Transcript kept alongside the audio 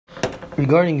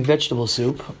regarding vegetable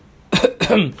soup,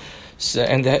 so,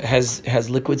 and that has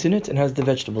liquids in it and has the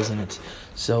vegetables in it.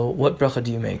 So what bracha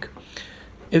do you make?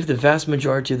 If the vast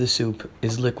majority of the soup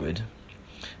is liquid,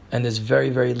 and there's very,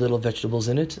 very little vegetables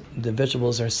in it, the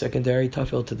vegetables are secondary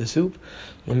tafel to the soup,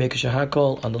 you make a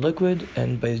shahakol on the liquid,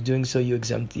 and by doing so you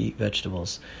exempt the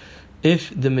vegetables.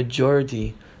 If the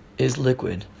majority is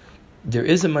liquid, there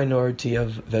is a minority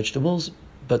of vegetables,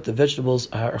 but the vegetables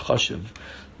are chashuv.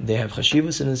 They have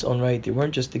chashivas in its own right. They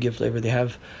weren't just to give flavor. They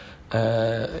have,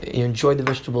 you enjoy the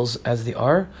vegetables as they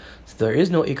are. So there is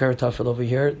no ikar tafel over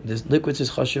here. The liquids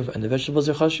is chashuv and the vegetables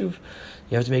are chashuv.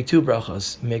 You have to make two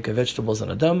brachas. You make vegetables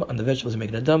on adam. On the vegetables you make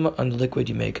an adam. On the liquid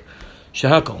you make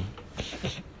shahakol.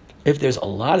 If there's a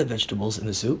lot of vegetables in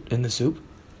the soup,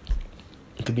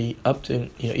 it could be up to,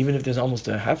 even if there's almost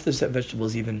a half the set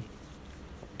vegetables even.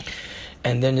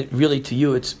 And then to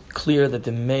you, it's clear that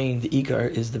the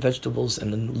ikar is the vegetables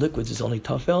and the liquids is only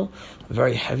tafel, a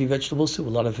very heavy vegetable soup, a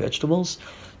lot of vegetables.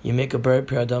 You make a bar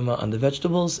piradama on the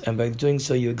vegetables, and by doing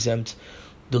so, you exempt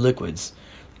the liquids.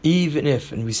 Even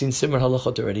if, and we've seen simmer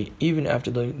halachot already, even after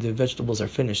the vegetables are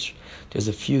finished, there's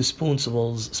a few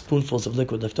spoonfuls of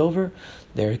liquid left over.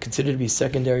 They're considered to be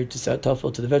secondary to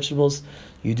tafel to the vegetables.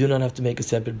 You do not have to make a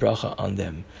separate bracha on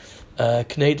them.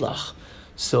 Kneidlach.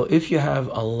 So if you have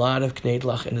a lot of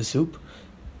kneidlach in the soup,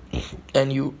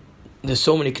 and there's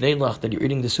so many kneidlach that you're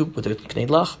eating the soup with the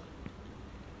kneidlach,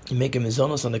 you make a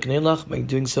mizonos on the kneidlach. By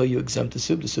doing so, you exempt the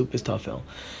soup. The soup is tafel.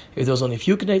 If there's only a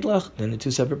few kneidlach, then the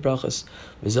two separate brachas,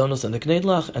 mizonos on the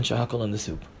kneidlach and shahakol on the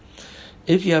soup.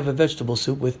 If you have a vegetable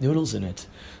soup with noodles in it,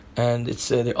 and it's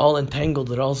they're all entangled,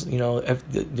 they're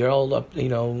all up,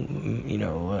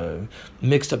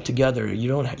 mixed up together.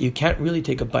 You can't really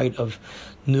take a bite of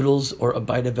noodles or a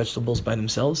bite of vegetables by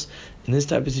themselves. In this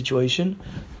type of situation,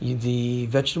 the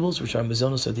vegetables, which are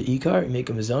mizonos, are the ikar. You make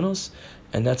a mizonos,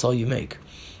 and that's all you make.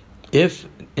 If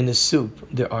in the soup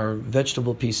there are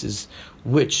vegetable pieces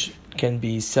which can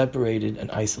be separated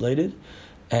and isolated,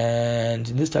 and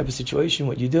in this type of situation,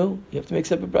 what you do, you have to make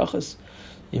separate brachas.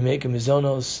 You make a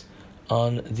mizonos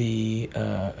on the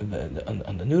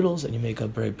noodles, and you make a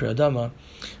piradama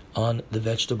on the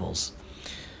vegetables.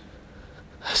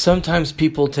 Sometimes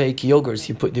people take yogurts.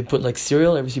 They put like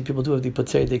cereal. Every people do it.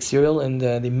 They take cereal and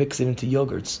they mix it into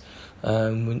yogurts.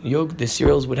 The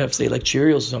cereals would have, say, like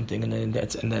Cheerios or something, and then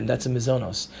that's a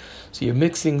mizonos. So you're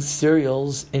mixing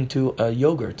cereals into a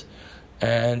yogurt.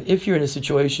 And if you're in a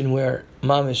situation where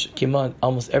mamish, kiman,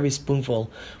 almost every spoonful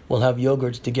will have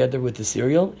yogurt together with the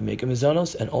cereal, you make a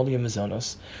mizonos and all your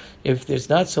mizonos. If there's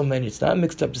not so many, it's not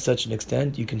mixed up to such an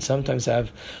extent, you can sometimes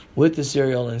have with the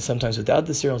cereal and sometimes without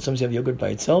the cereal, sometimes you have yogurt by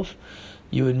itself,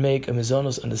 you would make a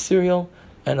mizonos on the cereal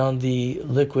and on the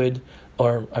liquid,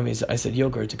 I said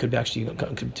yogurt, it could be actually,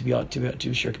 to be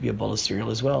too sure, it could be a bowl of cereal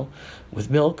as well.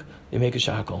 With milk, you make a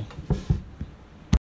shahakol.